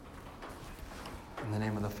In the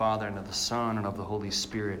name of the Father, and of the Son, and of the Holy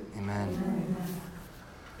Spirit. Amen. Amen.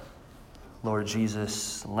 Lord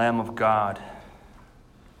Jesus, Lamb of God,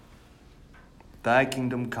 thy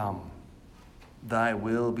kingdom come, thy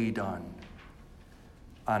will be done,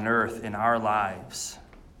 on earth in our lives,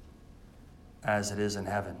 as it is in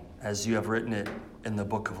heaven. As you have written it in the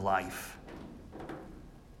book of life,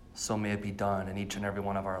 so may it be done in each and every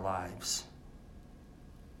one of our lives.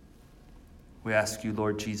 We ask you,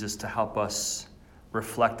 Lord Jesus, to help us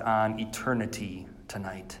reflect on eternity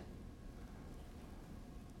tonight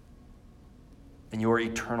and your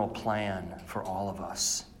eternal plan for all of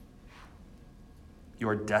us,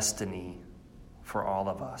 your destiny for all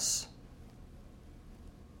of us,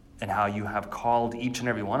 and how you have called each and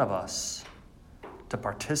every one of us to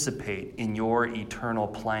participate in your eternal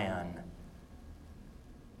plan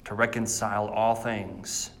to reconcile all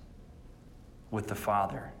things with the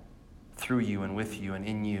Father, through you and with you and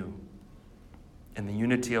in you, in the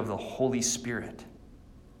unity of the Holy Spirit.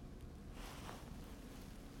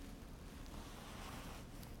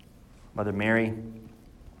 Mother Mary,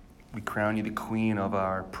 we crown you the queen of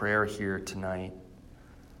our prayer here tonight.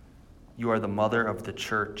 You are the mother of the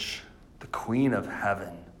church, the queen of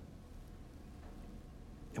heaven.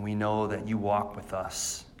 And we know that you walk with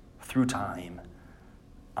us through time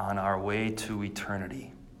on our way to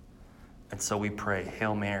eternity. And so we pray,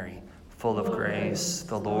 Hail Mary, full of grace,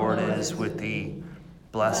 the Lord is with thee.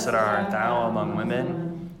 Blessed art thou among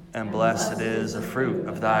women, and blessed is the fruit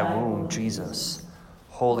of thy womb, Jesus.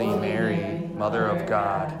 Holy Mary, Mother of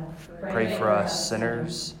God, pray for us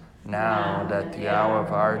sinners, now and at the hour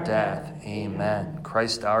of our death. Amen.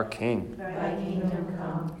 Christ our King. Thy kingdom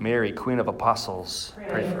come. Mary, Queen of Apostles,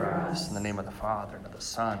 pray for us. In the name of the Father, and of the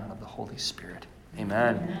Son, and of the Holy Spirit.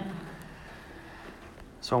 Amen.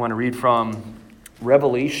 So I want to read from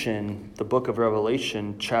Revelation, the book of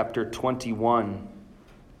Revelation, chapter 21.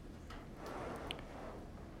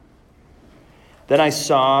 Then I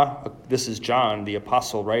saw, this is John, the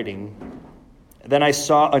apostle, writing, then I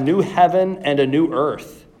saw a new heaven and a new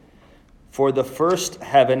earth. For the first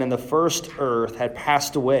heaven and the first earth had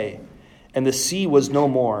passed away, and the sea was no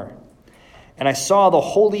more. And I saw the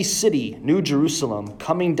holy city, New Jerusalem,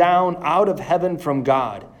 coming down out of heaven from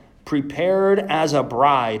God, prepared as a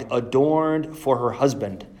bride adorned for her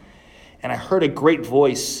husband. And I heard a great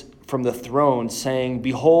voice from the throne saying,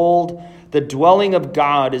 Behold, the dwelling of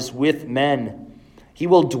God is with men. He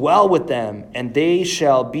will dwell with them, and they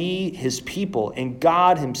shall be his people, and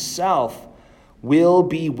God himself will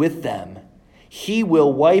be with them. He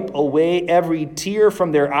will wipe away every tear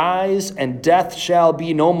from their eyes, and death shall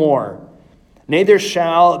be no more. Neither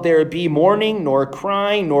shall there be mourning, nor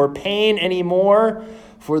crying, nor pain any more,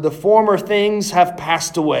 for the former things have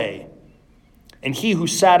passed away. And he who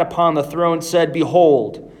sat upon the throne said,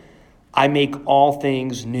 Behold, I make all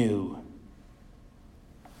things new.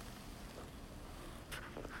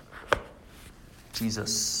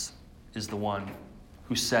 Jesus is the one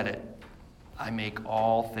who said it. I make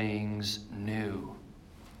all things new.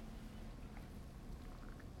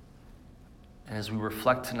 And as we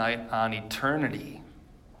reflect tonight on eternity,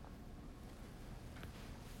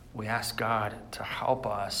 we ask God to help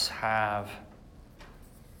us have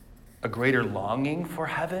a greater longing for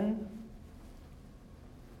heaven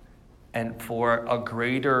and for a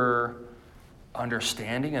greater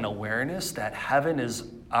understanding and awareness that heaven is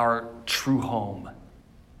our true home.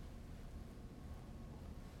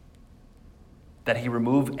 That he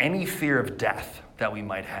remove any fear of death that we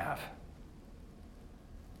might have.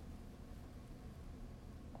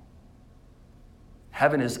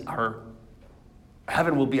 Heaven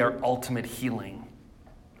will be our ultimate healing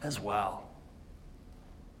as well.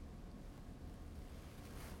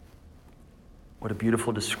 What a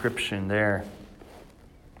beautiful description there.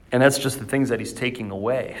 And that's just the things that he's taking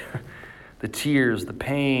away. The tears, the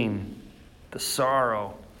pain, the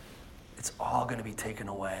sorrow, it's all going to be taken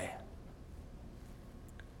away.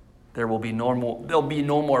 There'll be no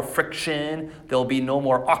more friction, there'll be no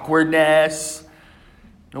more awkwardness,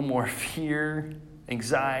 no more fear,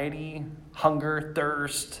 anxiety, hunger,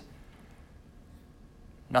 thirst,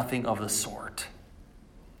 nothing of the sort.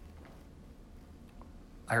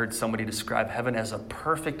 I heard somebody describe heaven as a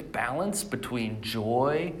perfect balance between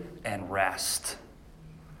joy and rest.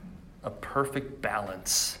 A perfect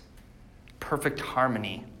balance, perfect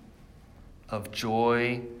harmony of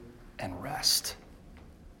joy and rest,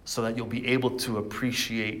 so that you'll be able to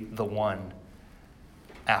appreciate the one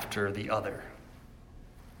after the other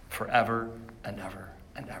forever and ever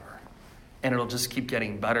and ever. And it'll just keep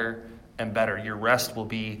getting better and better. Your rest will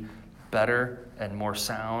be better and more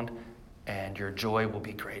sound, and your joy will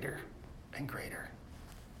be greater and greater.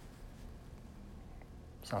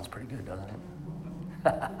 Sounds pretty good, doesn't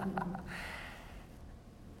it?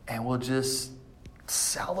 And we'll just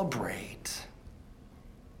celebrate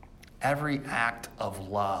every act of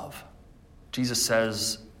love. Jesus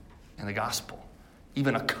says in the gospel,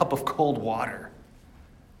 even a cup of cold water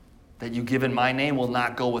that you give in my name will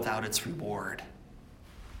not go without its reward.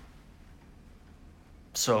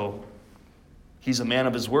 So he's a man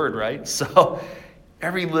of his word, right? So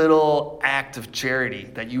every little act of charity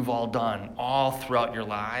that you've all done all throughout your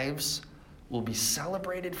lives will be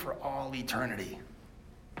celebrated for all eternity.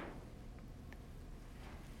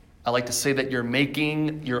 I like to say that you're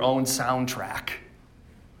making your own soundtrack.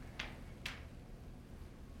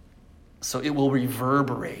 So it will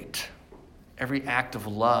reverberate. Every act of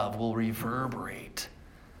love will reverberate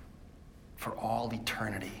for all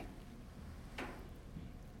eternity.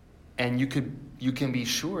 And you can be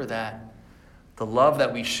sure that the love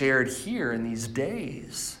that we shared here in these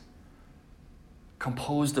days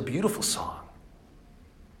composed a beautiful song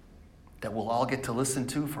that we'll all get to listen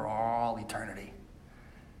to for all eternity.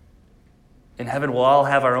 In heaven, we'll all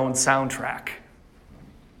have our own soundtrack.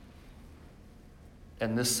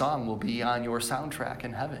 And this song will be on your soundtrack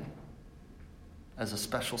in heaven as a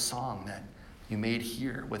special song that you made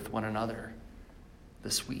here with one another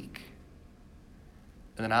this week.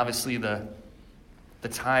 And then obviously the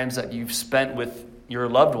times that you've spent with your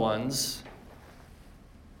loved ones,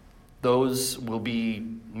 those will be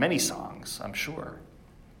many songs, I'm sure.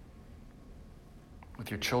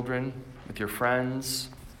 With your children, with your friends.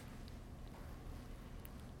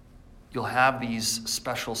 You'll have these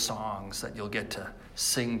special songs that you'll get to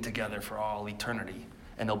sing together for all eternity.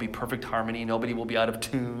 And there'll be perfect harmony. Nobody will be out of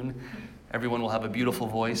tune. Everyone will have a beautiful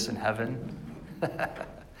voice in heaven.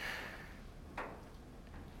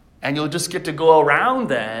 And you'll just get to go around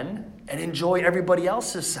then and enjoy everybody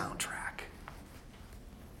else's soundtrack.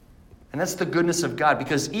 And that's the goodness of God,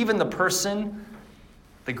 because even the person,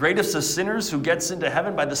 the greatest of sinners who gets into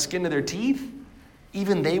heaven by the skin of their teeth,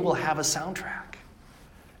 even they will have a soundtrack.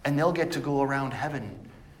 And they'll get to go around heaven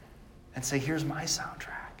and say, here's my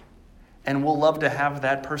soundtrack. And we'll love to have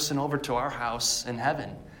that person over to our house in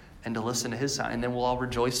heaven and to listen to his sound. And then we'll all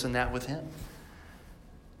rejoice in that with him.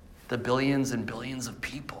 The billions and billions of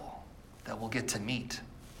people that we'll get to meet.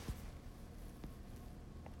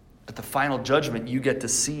 At the final judgment, you get to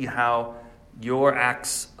see how your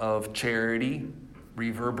acts of charity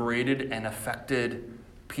reverberated and affected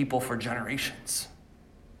people for generations.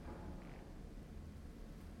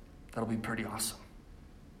 That'll be pretty awesome.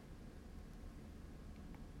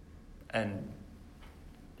 And,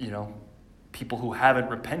 people who haven't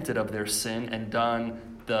repented of their sin and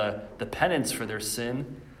done the penance for their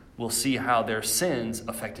sin will see how their sins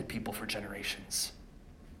affected people for generations.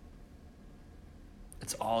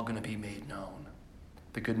 It's all going to be made known.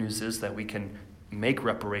 The good news is that we can make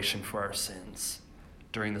reparation for our sins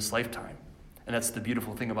during this lifetime. And that's the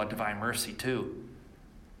beautiful thing about divine mercy, too.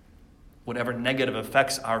 Whatever negative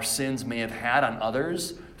effects our sins may have had on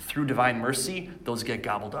others, through divine mercy, those get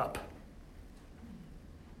gobbled up.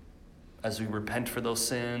 As we repent for those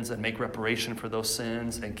sins and make reparation for those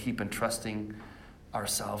sins and keep entrusting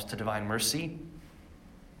ourselves to divine mercy,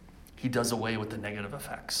 he does away with the negative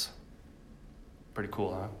effects. Pretty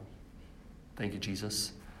cool, huh? Thank you,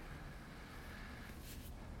 Jesus.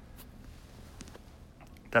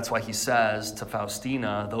 That's why he says to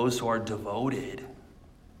Faustina, those who are devoted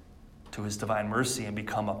to his divine mercy and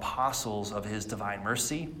become apostles of his divine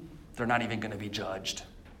mercy, they're not even going to be judged.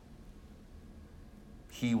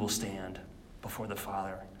 He will stand before the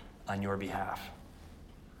Father on your behalf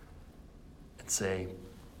and say,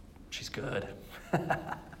 she's good.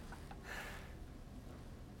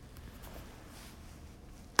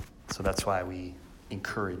 So that's why we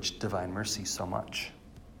encourage divine mercy so much.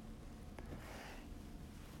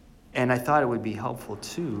 And I thought it would be helpful,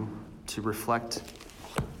 too, to reflect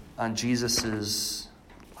on Jesus'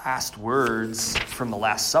 last words from the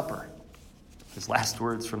Last Supper. His last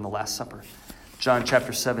words from the Last Supper. John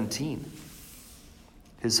chapter 17.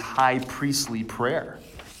 His high priestly prayer,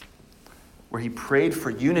 where he prayed for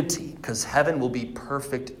unity, because heaven will be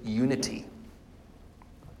perfect unity.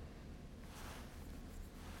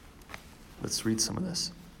 Let's read some of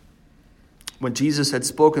this. When Jesus had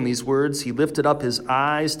spoken these words, he lifted up his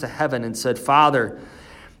eyes to heaven and said, Father,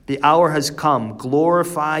 the hour has come.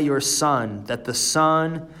 Glorify your Son, that the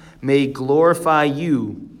Son may glorify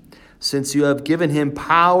you, since you have given him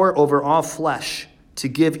power over all flesh, to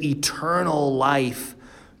give eternal life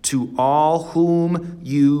to all whom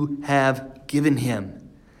you have given him.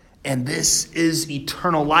 And this is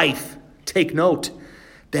eternal life. Take note,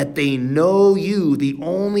 that they know you, the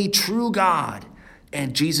only true God,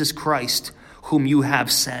 and Jesus Christ, whom you have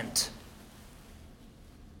sent.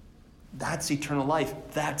 That's eternal life.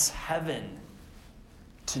 That's heaven.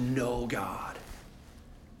 To know God.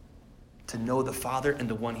 To know the Father and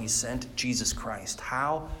the one he sent, Jesus Christ.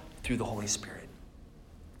 How? Through the Holy Spirit.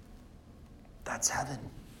 That's heaven.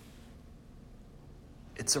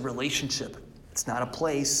 It's a relationship. It's not a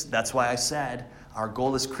place. That's why I said our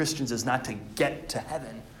goal as Christians is not to get to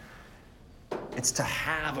heaven. It's to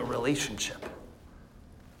have a relationship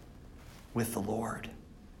with the Lord.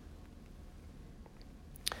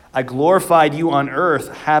 I glorified you on earth,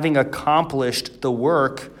 having accomplished the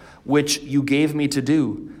work which you gave me to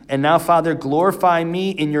do. And now, Father, glorify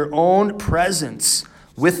me in your own presence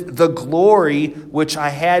with the glory which I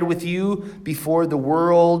had with you before the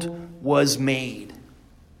world was made.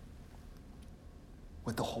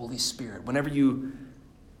 With the Holy Spirit. Whenever you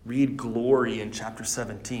read glory in chapter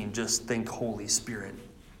 17, just think Holy Spirit.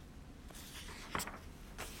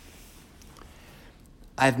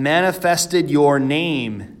 I've manifested your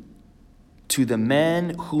name to the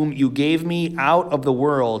men whom you gave me out of the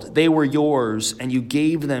world. They were yours, and you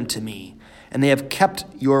gave them to me, and they have kept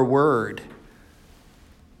your word.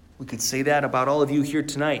 We could say that about all of you here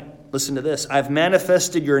tonight. Listen to this. I've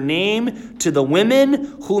manifested your name to the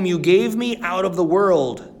women whom you gave me out of the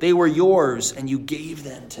world. They were yours, and you gave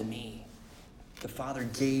them to me. The Father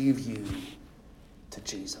gave you to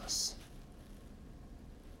Jesus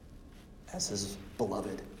as his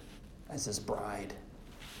beloved, as his bride.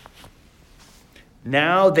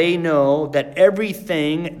 Now they know that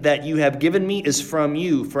everything that you have given me is from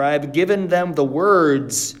you, for I have given them the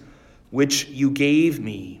words which you gave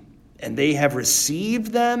me, and they have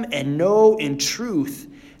received them and know in truth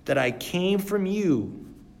that I came from you.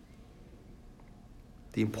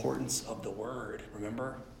 The importance of the word,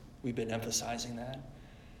 remember? We've been emphasizing that.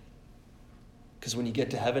 Because when you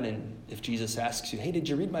get to heaven and if Jesus asks you, hey, did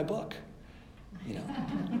you read my book? You know.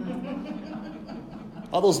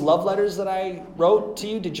 All those love letters that I wrote to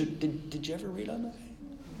you, did you ever read on that?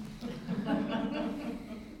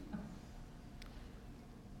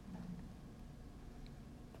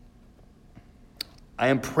 I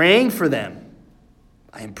am praying for them.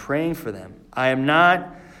 I am praying for them. I am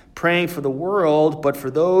not praying for the world, but for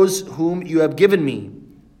those whom you have given me.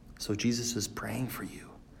 So Jesus is praying for you.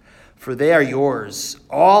 For they are yours.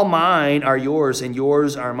 All mine are yours, and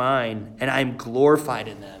yours are mine. And I am glorified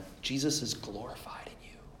in them. Jesus is glorified in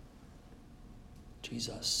you.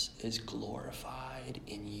 Jesus is glorified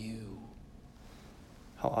in you.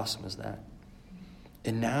 How awesome is that?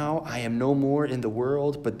 And now I am no more in the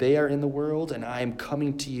world, but they are in the world, and I am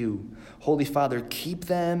coming to you. Holy Father, keep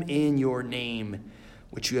them in your name,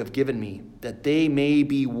 which you have given me, that they may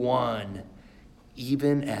be one,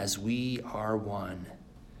 even as we are one.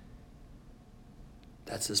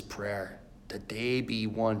 That's his prayer, that they be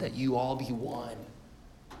one, that you all be one.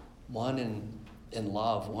 One in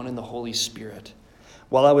love, one in the Holy Spirit.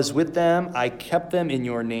 While I was with them, I kept them in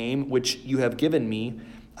your name, which you have given me.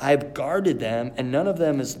 I have guarded them, and none of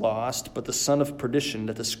them is lost, but the son of perdition,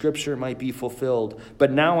 that the scripture might be fulfilled.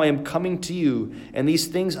 But now I am coming to you, and these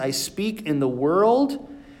things I speak in the world,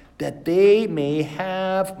 that they may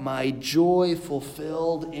have my joy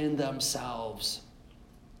fulfilled in themselves.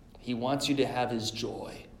 He wants you to have his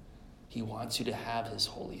joy. He wants you to have his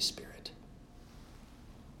Holy Spirit.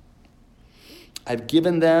 I've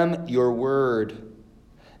given them your word,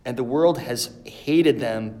 and the world has hated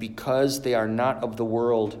them because they are not of the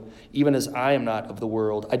world, even as I am not of the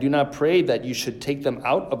world. I do not pray that you should take them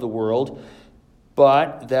out of the world,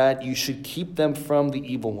 but that you should keep them from the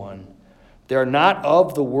evil one. They are not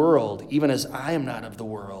of the world, even as I am not of the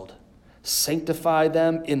world. Sanctify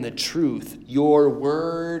them in the truth. Your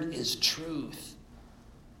word is truth.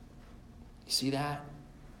 You see that?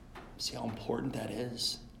 See how important that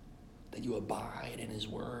is? That you abide in his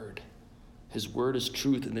word. His word is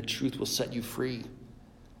truth, and the truth will set you free.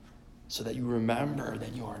 So that you remember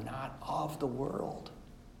that you are not of the world.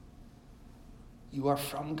 You are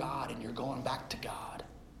from God, and you're going back to God.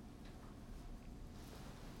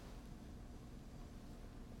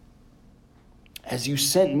 As you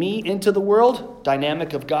sent me into the world,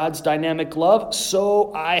 dynamic of God's dynamic love,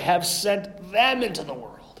 so I have sent them into the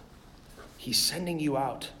world. He's sending you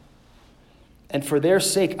out. And for their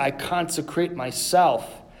sake, I consecrate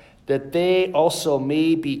myself, that they also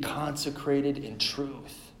may be consecrated in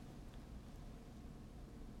truth.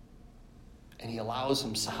 And he allows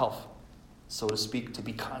himself, so to speak, to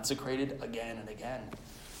be consecrated again and again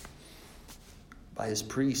by his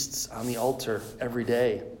priests on the altar every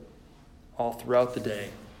day, all throughout the day.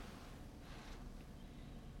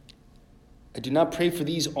 I do not pray for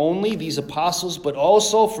these only, these apostles, but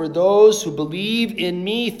also for those who believe in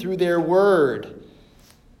me through their word,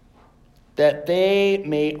 that they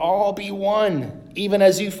may all be one, even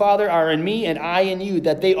as you, Father, are in me and I in you,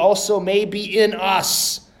 that they also may be in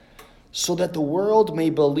us, so that the world may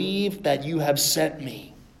believe that you have sent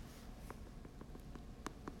me.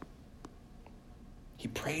 He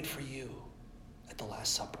prayed for you at the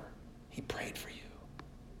Last Supper. He prayed for you.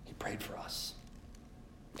 He prayed for us.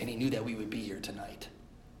 And he knew that we would be here tonight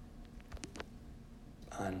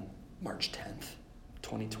on March 10th,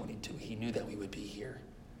 2022. He knew that we would be here.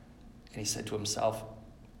 And he said to himself,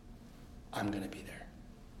 I'm going to be there.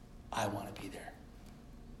 I want to be there.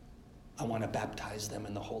 I want to baptize them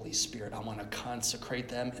in the Holy Spirit. I want to consecrate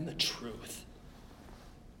them in the truth.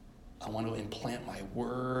 I want to implant my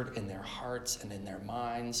word in their hearts and in their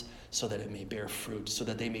minds so that it may bear fruit, so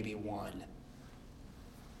that they may be one.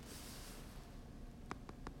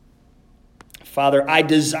 Father, I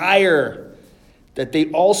desire that they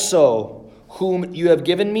also, whom you have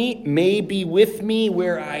given me, may be with me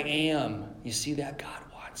where I am. You see that? God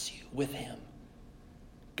wants you with him.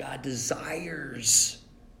 God desires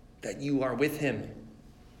that you are with him.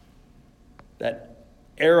 That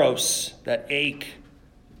eros, that ache,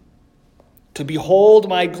 to behold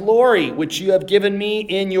my glory, which you have given me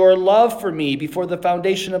in your love for me before the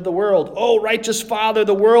foundation of the world. O righteous Father,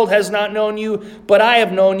 the world has not known you, but I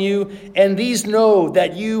have known you, and these know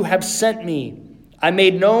that you have sent me. I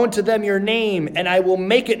made known to them your name, and I will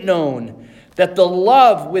make it known, that the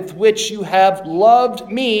love with which you have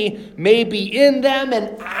loved me may be in them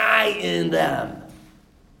and I in them.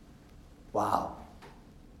 Wow.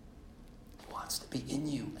 He wants to be in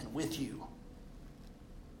you and with you.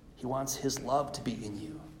 He wants his love to be in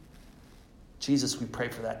you. Jesus, we pray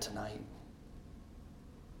for that tonight.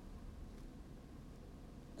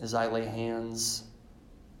 As I lay hands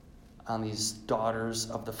on these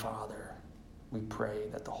daughters of the Father, we pray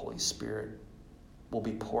that the Holy Spirit will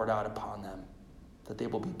be poured out upon them, that they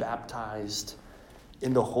will be baptized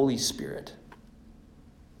in the Holy Spirit.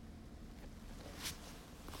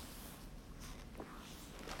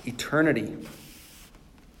 Eternity.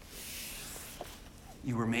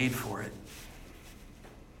 You were made for it.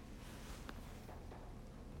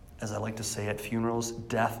 As I like to say at funerals,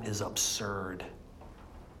 death is absurd.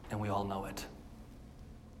 And we all know it.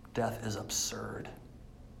 Death is absurd.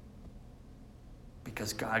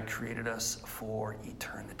 Because God created us for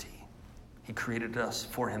eternity. He created us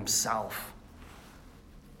for himself.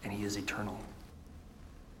 And he is eternal.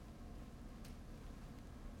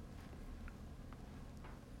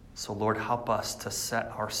 So Lord, help us to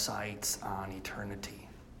set our sights on eternity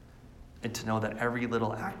and to know that every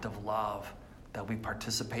little act of love that we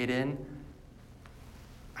participate in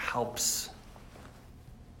helps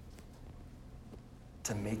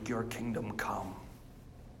to make your kingdom come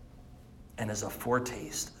and is a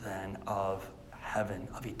foretaste then of heaven,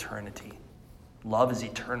 of eternity. Love is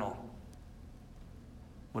eternal.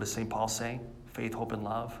 What does St. Paul say? Faith, hope, and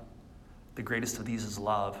love. The greatest of these is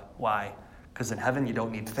love. Why? Because in heaven you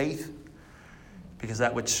don't need faith, because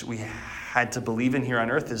that which we had to believe in here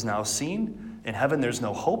on earth is now seen. In heaven there's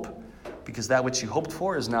no hope, because that which you hoped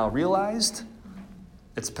for is now realized.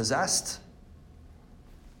 It's possessed.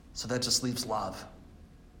 So that just leaves love,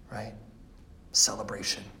 right?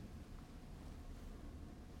 Celebration,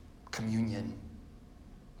 communion,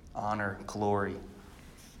 honor, glory.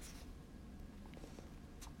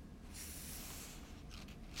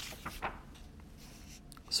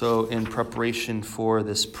 So in preparation for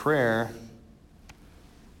this prayer,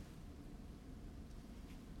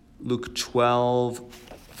 Luke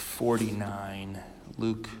 12:49.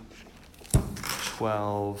 Luke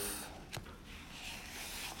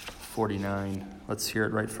 12:49. Let's hear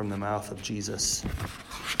it right from the mouth of Jesus.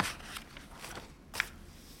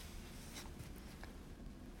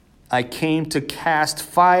 I came to cast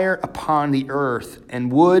fire upon the earth, and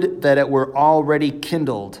would that it were already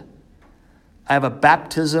kindled. I have a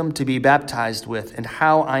baptism to be baptized with, and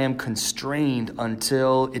how I am constrained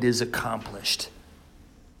until it is accomplished.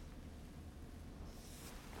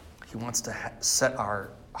 He wants to set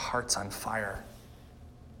our hearts on fire.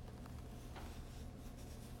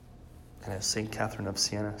 And as St. Catherine of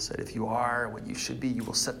Siena said, if you are what you should be, you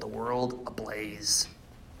will set the world ablaze.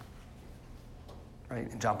 Right?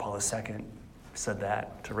 And John Paul II said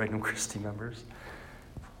that to Regnum Christi members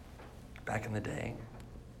back in the day.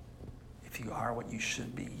 If you are what you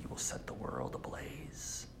should be, you will set the world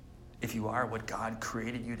ablaze. If you are what God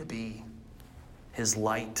created you to be, his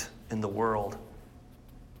light in the world,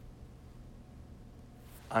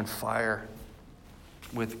 on fire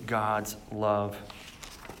with God's love.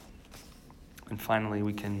 And finally,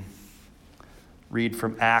 we can read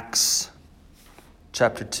from Acts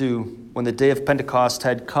chapter 2. When the day of Pentecost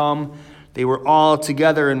had come, they were all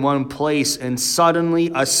together in one place, and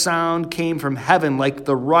suddenly a sound came from heaven like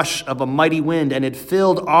the rush of a mighty wind, and it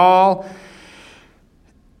filled all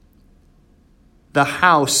the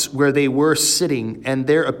house where they were sitting. And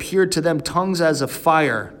there appeared to them tongues as of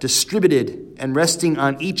fire, distributed and resting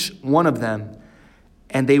on each one of them.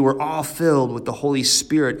 And they were all filled with the Holy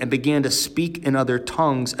Spirit and began to speak in other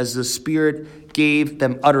tongues as the Spirit gave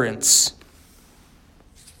them utterance.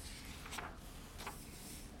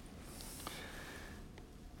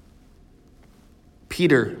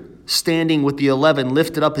 Peter, standing with the 11,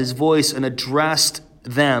 lifted up his voice and addressed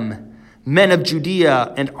them. Men of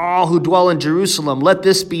Judea and all who dwell in Jerusalem, let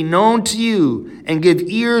this be known to you and give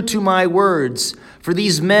ear to my words. For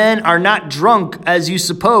these men are not drunk as you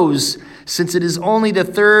suppose, since it is only the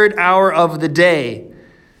 3rd hour of the day.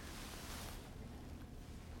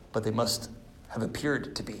 But they must have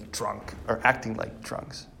appeared to be drunk or acting like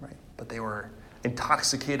drunks, right? But they were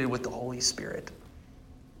intoxicated with the Holy Spirit.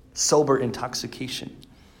 Sober intoxication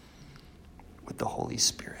with the Holy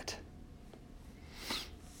Spirit.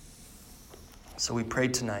 So we pray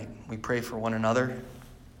tonight. We pray for one another.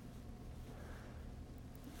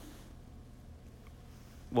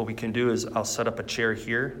 What we can do is I'll set up a chair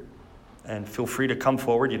here, and feel free to come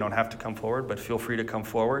forward. You don't have to come forward, but feel free to come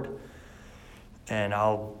forward. And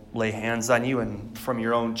I'll lay hands on you, and from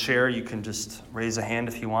your own chair, you can just raise a hand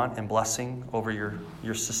if you want and blessing over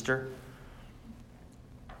your sister.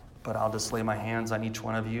 But I'll just lay my hands on each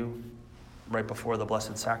one of you right before the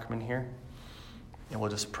Blessed Sacrament here. And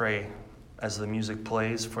we'll just pray as the music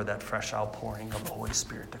plays for that fresh outpouring of the Holy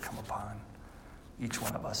Spirit to come upon each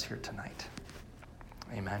one of us here tonight.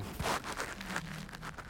 Amen.